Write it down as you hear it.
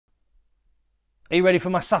Are you ready for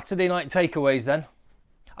my Saturday night takeaways then?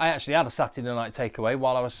 I actually had a Saturday night takeaway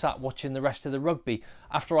while I was sat watching the rest of the rugby.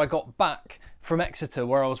 After I got back from Exeter,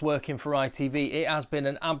 where I was working for ITV, it has been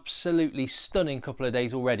an absolutely stunning couple of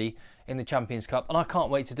days already in the Champions Cup, and I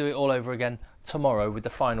can't wait to do it all over again tomorrow with the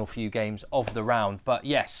final few games of the round. But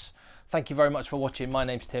yes, thank you very much for watching. My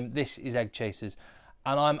name's Tim, this is Egg Chasers,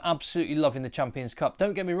 and I'm absolutely loving the Champions Cup.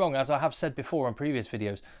 Don't get me wrong, as I have said before on previous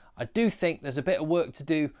videos, I do think there's a bit of work to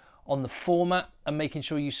do on the format and making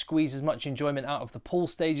sure you squeeze as much enjoyment out of the pool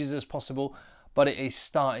stages as possible, but it is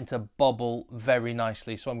starting to bubble very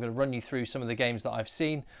nicely. So I'm going to run you through some of the games that I've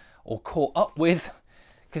seen or caught up with,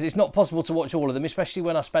 because it's not possible to watch all of them, especially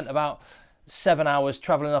when I spent about 7 hours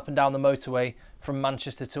travelling up and down the motorway from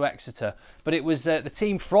Manchester to Exeter. But it was the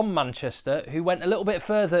team from Manchester who went a little bit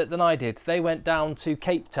further than I did. They went down to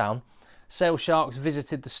Cape Town. Sale Sharks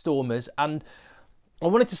visited the Stormers, and I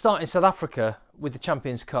wanted to start in South Africa with the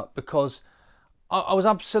Champions Cup because I was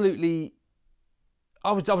absolutely,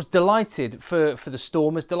 I was delighted for the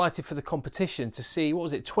Stormers, delighted for the competition to see, what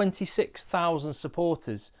was it, 26,000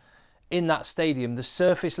 supporters in that stadium. The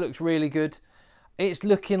surface looks really good. It's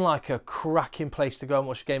looking like a cracking place to go and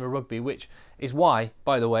watch a game of rugby, which is why,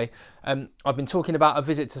 by the way, I've been talking about a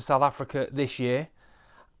visit to South Africa this year.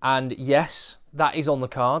 And yes, that is on the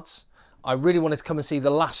cards. I really wanted to come and see the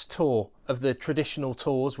last tour of the traditional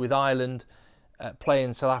tours with Ireland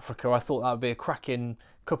playing South Africa. I thought that would be a cracking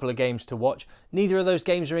couple of games to watch. Neither of those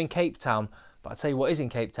games are in Cape Town, but I'll tell you what is in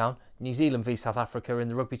Cape Town: New Zealand v South Africa in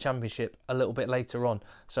the Rugby Championship a little bit later on.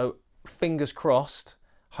 So fingers crossed,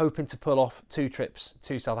 hoping to pull off 2 trips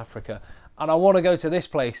to South Africa. And I want to go to this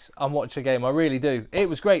place and watch a game, I really do. It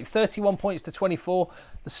was great, 31 points to 24.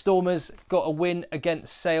 The Stormers got a win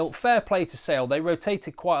against Sale. Fair play to Sale. They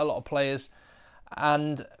rotated quite a lot of players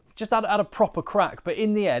and just had a proper crack. But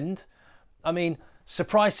in the end, I mean,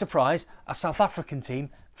 surprise, surprise, a South African team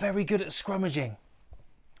very good at scrummaging.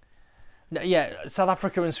 Yeah, South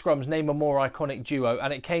Africa and scrums, name a more iconic duo,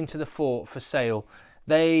 and it came to the fore for Sale.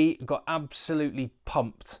 They got absolutely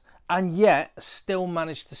pumped and yet still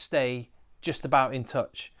managed to stay just about in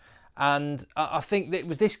touch. And I think that it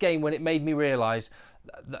was this game when it made me realise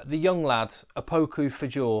that the young lad, Apoku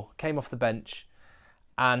Fajor, came off the bench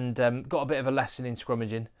and got a bit of a lesson in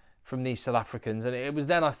scrummaging from these South Africans. And it was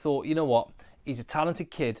then I thought, you know what, he's a talented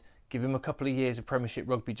kid, give him a couple of years of Premiership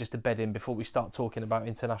rugby just to bed in before we start talking about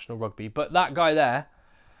international rugby. But that guy there,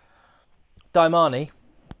 Daimani,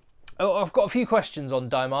 I've got a few questions on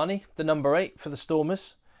Daimani, the number 8 for the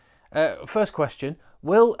Stormers. First question,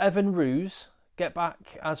 will Evan Roos get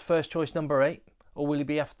back as first choice number 8, or will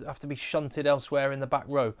he have to be shunted elsewhere in the back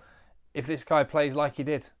row if this guy plays like he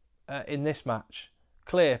did in this match?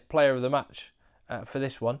 Clear player of the match for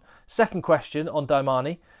this one. Second question on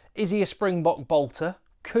Daimani, is he a Springbok bolter?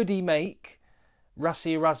 Could he make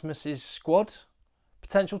Rassie Erasmus's squad?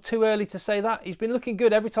 Potential, too early to say that. He's been looking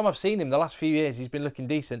good every time I've seen him the last few years. He's been looking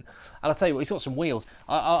decent, and I'll tell you what, he's got some wheels.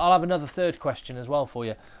 I'll have another third question as well for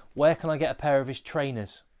you. Where can I get a pair of his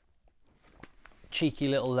trainers? Cheeky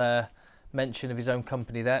little mention of his own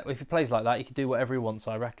company there. If he plays like that, he can do whatever he wants,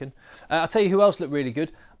 I reckon. I'll tell you who else looked really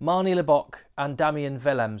good. Marnie Lebok and Damian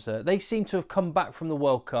Velemser. They seem to have come back from the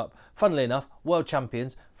World Cup, funnily enough, world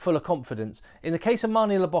champions, full of confidence. In the case of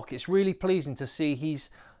Marnie Lebok, it's really pleasing to see he's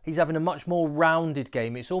having a much more rounded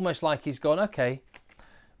game. It's almost like he's gone, okay,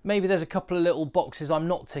 maybe there's a couple of little boxes I'm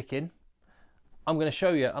not ticking. I'm going to show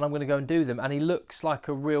you, and I'm going to go and do them. And he looks like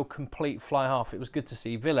a real complete fly half. It was good to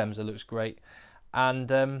see. Willemser looks great.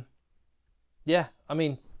 And, yeah, I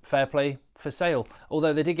mean, fair play for Sale.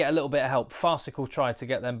 Although they did get a little bit of help. Farcical tried to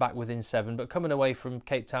get them back within 7. But coming away from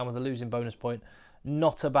Cape Town with a losing bonus point,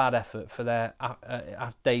 not a bad effort for their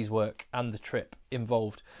day's work and the trip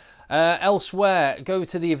involved. Elsewhere, go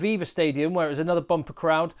to the Aviva Stadium, where it was another bumper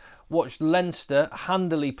crowd. Watched Leinster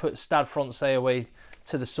handily put Stade Francais away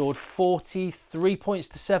to the sword. 43 points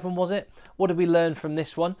to 7, was it? What did we learn from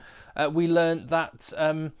this one? We learned that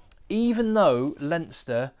even though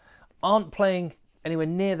Leinster aren't playing anywhere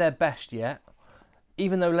near their best yet,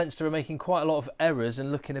 even though Leinster are making quite a lot of errors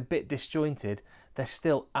and looking a bit disjointed, they're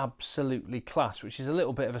still absolutely class, which is a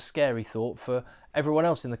little bit of a scary thought for everyone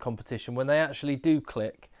else in the competition. When they actually do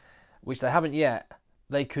click, which they haven't yet,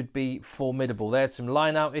 they could be formidable. They had some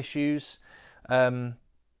line-out issues,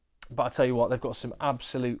 but I tell you what, they've got some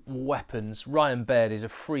absolute weapons. Ryan Baird is a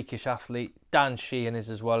freakish athlete. Dan Sheehan is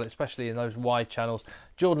as well, especially in those wide channels.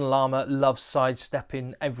 Jordan Lama loves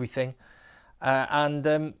sidestepping everything.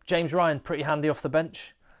 And James Ryan, pretty handy off the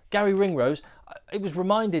bench. Gary Ringrose, it was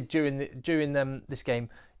reminded during this game,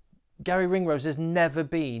 Gary Ringrose has never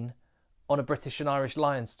been on a British and Irish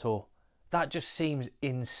Lions tour. That just seems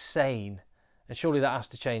insane. And surely that has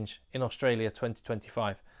to change in Australia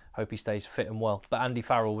 2025. Hope he stays fit and well. But Andy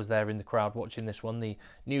Farrell was there in the crowd watching this one, the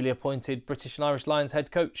newly appointed British and Irish Lions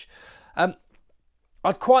head coach.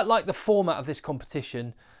 I'd quite like the format of this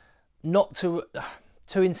competition not to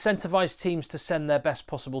incentivise teams to send their best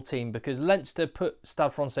possible team, because Leinster put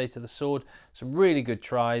Stade Francais to the sword, some really good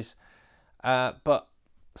tries, but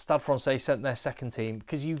Stade Francais sent their second team,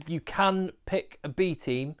 because you can pick a B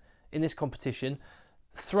team in this competition,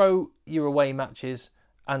 throw your away matches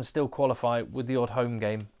and still qualify with the odd home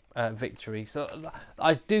game victory. So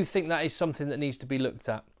I do think that is something that needs to be looked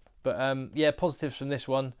at. But yeah, positives from this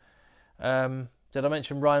one. Did I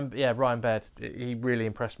mention Ryan? Yeah, Ryan Baird. He really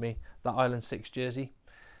impressed me. That Ireland 6 jersey.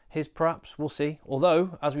 His perhaps, we'll see.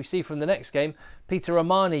 Although, as we see from the next game, Peter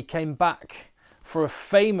O'Mahony came back for a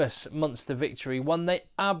famous Munster victory, one they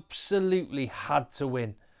absolutely had to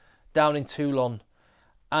win, down in Toulon.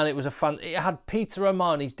 And it was it had Peter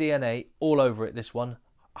O'Mahony's DNA all over it, this one.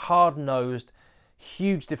 Hard-nosed,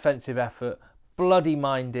 huge defensive effort,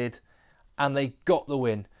 bloody-minded, and they got the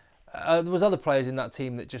win. There was other players in that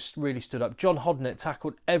team that just really stood up. John Hodnett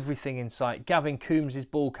tackled everything in sight. Gavin Coombs'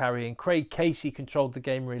 ball carrying. Craig Casey controlled the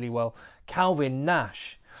game really well. Calvin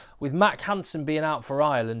Nash. With Mac Hansen being out for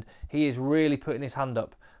Ireland, he is really putting his hand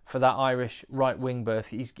up for that Irish right wing berth.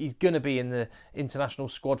 He's going to be in the international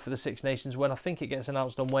squad for the Six Nations when I think it gets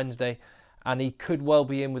announced on Wednesday. And he could well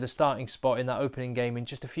be in with a starting spot in that opening game in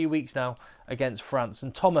just a few weeks now against France.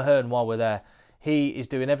 And Tom Ahern, while we're there, he is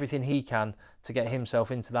doing everything he can to get himself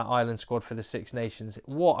into that Ireland squad for the Six Nations.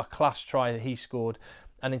 What a class try that he scored.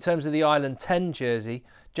 And in terms of the Ireland 10 jersey,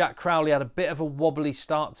 Jack Crowley had a bit of a wobbly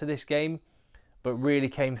start to this game, but really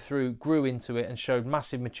came through, grew into it and showed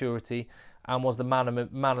massive maturity and was the man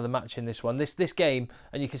of the match in this one. This game,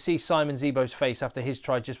 and you can see Simon Zebo's face after his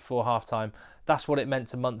try just before half-time, that's what it meant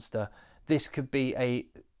to Munster. This could be a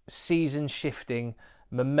season-shifting,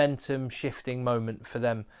 momentum-shifting moment for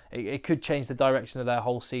them. It could change the direction of their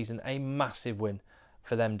whole season. A massive win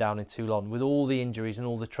for them down in Toulon with all the injuries and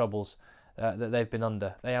all the troubles that they've been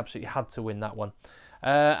under. They absolutely had to win that one.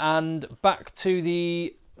 And back to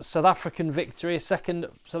the South African victory, a second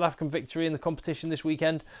South African victory in the competition this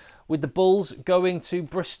weekend, with the Bulls going to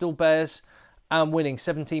Bristol Bears and winning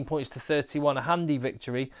 17 points to 31, a handy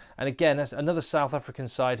victory. And again, that's another South African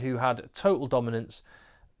side who had total dominance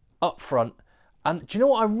up front. And do you know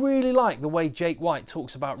what I really like? The way Jake White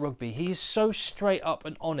talks about rugby. He is so straight up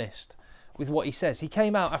and honest with what he says. He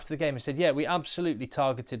came out after the game and said, yeah, we absolutely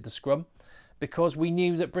targeted the scrum because we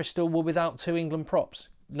knew that Bristol were without 2 England props.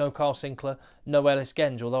 No Carl Sinclair, no Ellis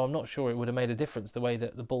Genge, although I'm not sure it would have made a difference the way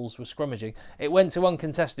that the Bulls were scrummaging. It went to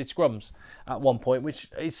uncontested scrums at one point, which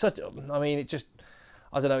is such, I mean, it just,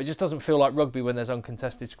 I don't know, it just doesn't feel like rugby when there's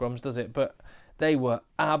uncontested scrums, does it? But they were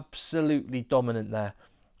absolutely dominant there.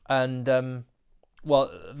 And, well,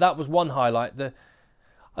 that was one highlight.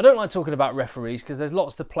 I don't like talking about referees because there's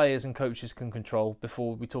lots the players and coaches can control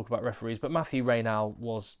before we talk about referees, but Matthew Raynal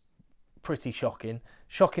was pretty shocking.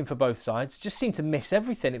 Shocking for both sides. Just seemed to miss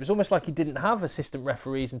everything. It was almost like he didn't have assistant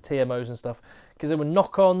referees and TMOs and stuff because there were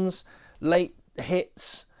knock-ons, late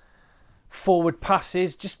hits, forward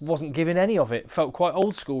passes, just wasn't giving any of it. Felt quite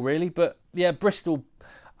old school, really. But yeah, Bristol,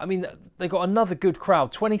 I mean, they got another good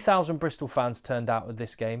crowd. 20,000 Bristol fans turned out at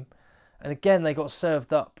this game. And again, they got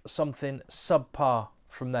served up something subpar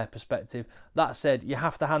from their perspective. That said, you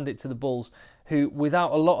have to hand it to the Bulls, who,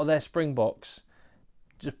 without a lot of their Springboks,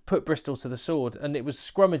 just put Bristol to the sword. And it was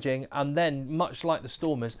scrummaging, and then, much like the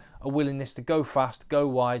Stormers, a willingness to go fast, go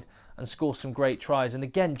wide, and score some great tries. And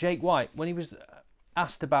again, Jake White, when he was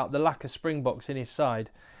asked about the lack of Springboks in his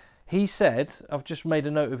side, he said, I've just made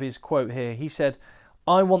a note of his quote here, he said,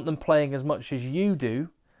 I want them playing as much as you do.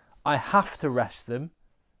 I have to rest them.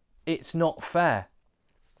 It's not fair.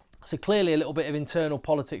 So clearly a little bit of internal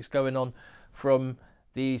politics going on from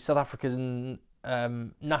the South African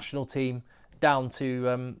national team down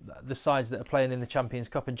to the sides that are playing in the Champions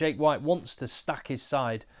Cup. And Jake White wants to stack his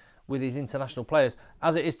side with his international players.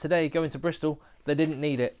 As it is today, going to Bristol, they didn't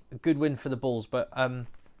need it. A good win for the Bulls. But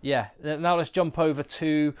yeah, now let's jump over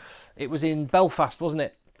to, it was in Belfast, wasn't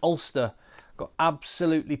it? Ulster got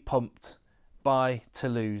absolutely pumped by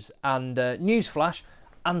Toulouse. And newsflash,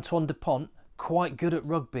 Antoine Dupont, quite good at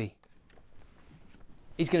rugby.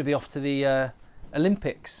 He's going to be off to the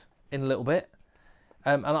Olympics in a little bit.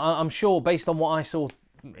 And I'm sure, based on what I saw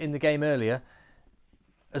in the game earlier,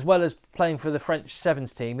 as well as playing for the French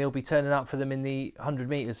Sevens team, he'll be turning out for them in the 100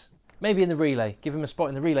 metres. Maybe in the relay. Give him a spot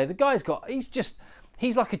in the relay. The guy's got,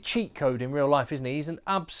 he's like a cheat code in real life, isn't he? He's an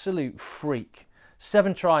absolute freak.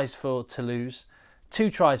 7 tries for Toulouse, 2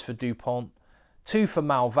 tries for Dupont, 2 for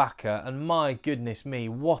Malvaca, and my goodness me,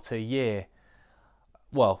 what a year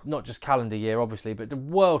well, not just calendar year, obviously, but the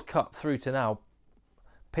World Cup through to now,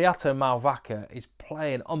 Piato Malvaca is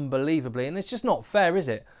playing unbelievably, and it's just not fair, is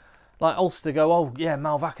it? Like Ulster go, oh yeah,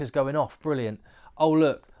 Malvaca's going off, brilliant. Oh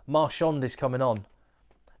look, Marchand is coming on.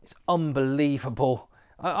 It's unbelievable.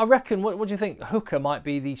 I reckon, what do you think? Hooker might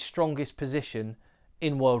be the strongest position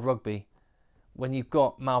in World Rugby. When you've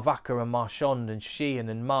got Malvaca and Marchand and Sheehan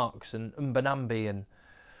and Marks and Mbanambi and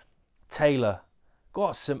Taylor.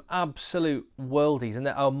 Got some absolute worldies. And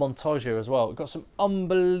Montoya as well. Got some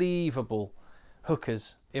unbelievable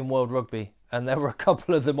hookers in World Rugby. And there were a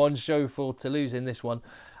couple of them on show for Toulouse in this one.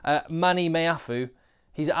 Manny Meafu,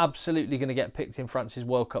 he's absolutely going to get picked in France's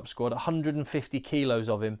World Cup squad. 150 kilos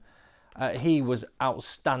of him. He was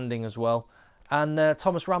outstanding as well. And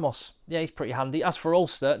Thomas Ramos, yeah, he's pretty handy. As for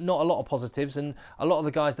Ulster, not a lot of positives. And a lot of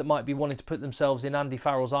the guys that might be wanting to put themselves in Andy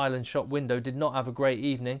Farrell's island shop window did not have a great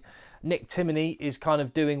evening. Nick Timoney is kind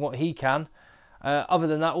of doing what he can. Other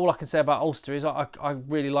than that, all I can say about Ulster is I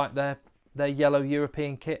really like their yellow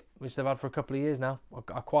European kit, which they've had for a couple of years now.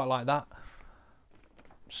 I quite like that.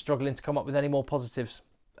 Struggling to come up with any more positives.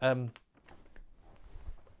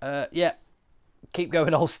 Yeah, keep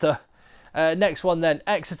going Ulster. Next one then,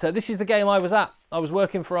 Exeter. This is the game I was at. I was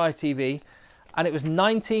working for ITV, and it was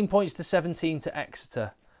 19 points to 17 to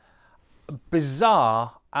Exeter.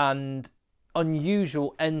 Bizarre and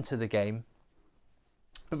unusual end to the game.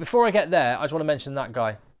 But before I get there, I just want to mention that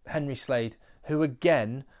guy, Henry Slade, who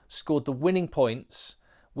again scored the winning points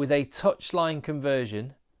with a touchline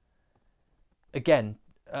conversion. Again,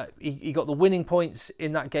 he got the winning points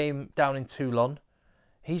in that game down in Toulon.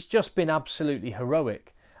 He's just been absolutely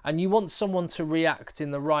heroic. And you want someone to react in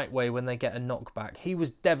the right way when they get a knockback. He was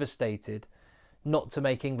devastated not to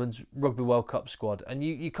make England's Rugby World Cup squad. And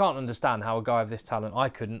you can't understand how a guy of this talent, I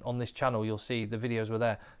couldn't, on this channel, you'll see the videos were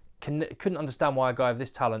there, couldn't understand why a guy of this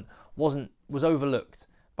talent was overlooked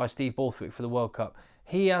by Steve Borthwick for the World Cup.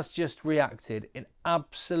 He has just reacted in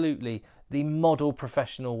absolutely the model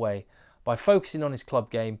professional way by focusing on his club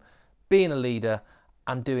game, being a leader,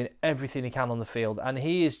 and doing everything he can on the field. And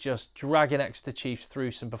he is just dragging Exeter Chiefs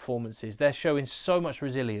through some performances. They're showing so much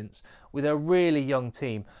resilience with a really young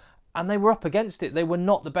team. And they were up against it. They were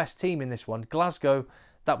not the best team in this one. Glasgow,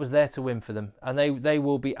 that was there to win for them. And they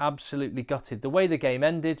will be absolutely gutted. The way the game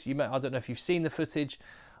ended, I don't know if you've seen the footage,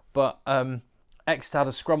 but Exeter had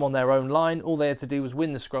a scrum on their own line. All they had to do was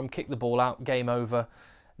win the scrum, kick the ball out, game over.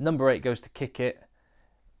 Number 8 goes to kick it.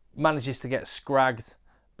 Manages to get scragged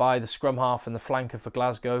by the scrum half and the flanker for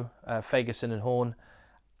Glasgow, Fagerson and Horn,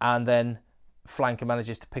 and then flanker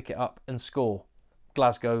manages to pick it up and score.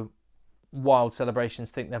 Glasgow, wild celebrations,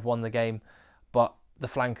 think they've won the game, but the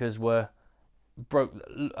flankers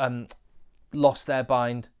lost their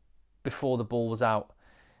bind before the ball was out.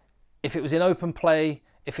 If it was in open play,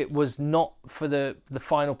 if it was not for the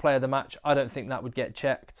final play of the match, I don't think that would get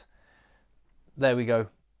checked. There we go.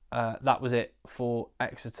 That was it for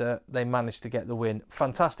Exeter. They managed to get the win.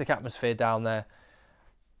 Fantastic atmosphere down there.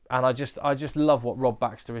 And I just love what Rob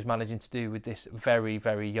Baxter is managing to do with this very,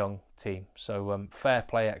 very young team. So fair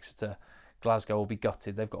play, Exeter. Glasgow will be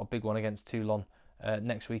gutted. They've got a big one against Toulon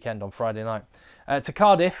next weekend on Friday night. To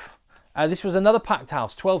Cardiff. This was another packed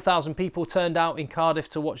house. 12,000 people turned out in Cardiff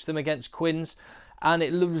to watch them against Quins. And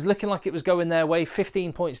it was looking like it was going their way.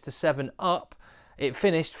 15 points to 7 up. It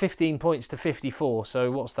finished 15 points to 54.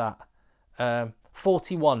 So what's that?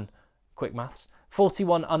 41, quick maths.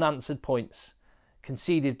 41 unanswered points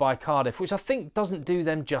conceded by Cardiff, which I think doesn't do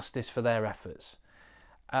them justice for their efforts.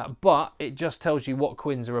 But it just tells you what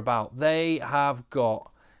Quins are about. They have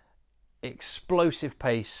got explosive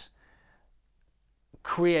pace,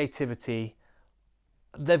 creativity.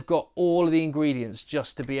 They've got all of the ingredients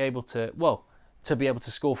just to be able to,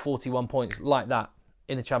 score 41 points like that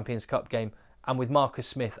in a Champions Cup game. And with Marcus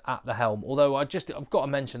Smith at the helm. Although I've got to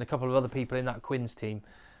mention a couple of other people in that Quins team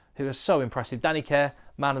who are so impressive. Danny Kerr,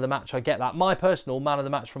 man of the match, I get that. My personal man of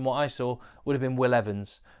the match from what I saw would have been Will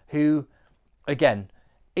Evans, who, again,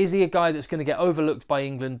 is he a guy that's going to get overlooked by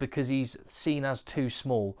England because he's seen as too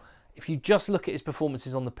small? If you just look at his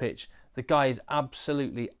performances on the pitch, the guy is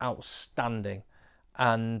absolutely outstanding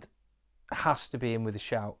and has to be in with a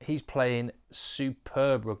shout. He's playing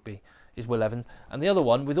superb rugby, is Will Evans. And the other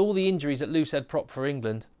one, with all the injuries at loose head prop for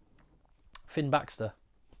England, Finn Baxter.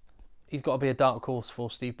 He's got to be a dark horse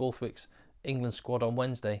for Steve Borthwick's England squad on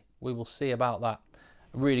Wednesday. We will see about that.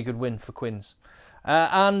 A really good win for Quins.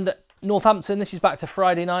 And Northampton, this is back to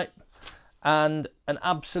Friday night. And an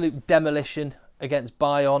absolute demolition against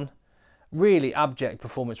Bayonne. Really abject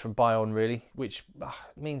performance from Bayonne, really, which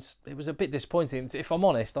means it was a bit disappointing. If I'm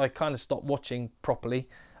honest, I kind of stopped watching properly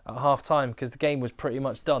at half-time because the game was pretty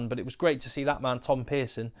much done. But it was great to see that man, Tom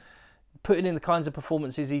Pearson, putting in the kinds of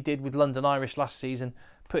performances he did with London Irish last season,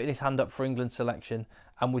 putting his hand up for England selection.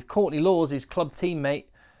 And with Courtney Laws, his club teammate,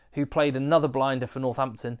 who played another blinder for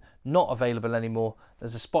Northampton, not available anymore.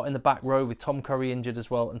 There's a spot in the back row with Tom Curry injured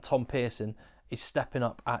as well, and Tom Pearson is stepping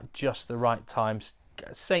up at just the right time.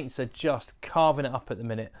 Saints are just carving it up at the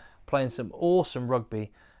minute, playing some awesome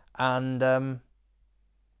rugby. And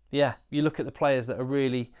yeah, you look at the players that are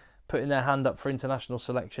really putting their hand up for international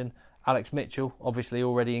selection. Alex Mitchell, obviously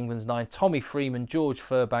already England's 9. Tommy Freeman, George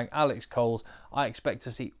Furbank, Alex Coles. I expect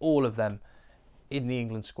to see all of them in the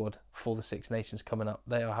England squad for the Six Nations coming up.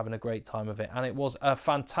 They are having a great time of it. And it was a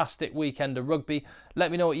fantastic weekend of rugby.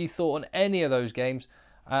 Let me know what you thought on any of those games.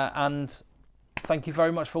 And thank you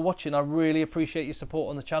very much for watching. I really appreciate your support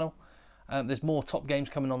on the channel. There's more top games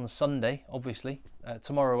coming on the Sunday, obviously.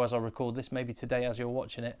 Tomorrow as I record this, maybe today as you're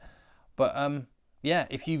watching it. But yeah,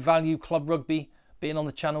 if you value club rugby being on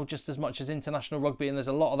the channel just as much as international rugby, and there's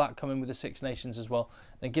a lot of that coming with the Six Nations as well,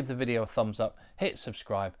 then give the video a thumbs up, hit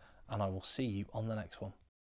subscribe, and I will see you on the next one.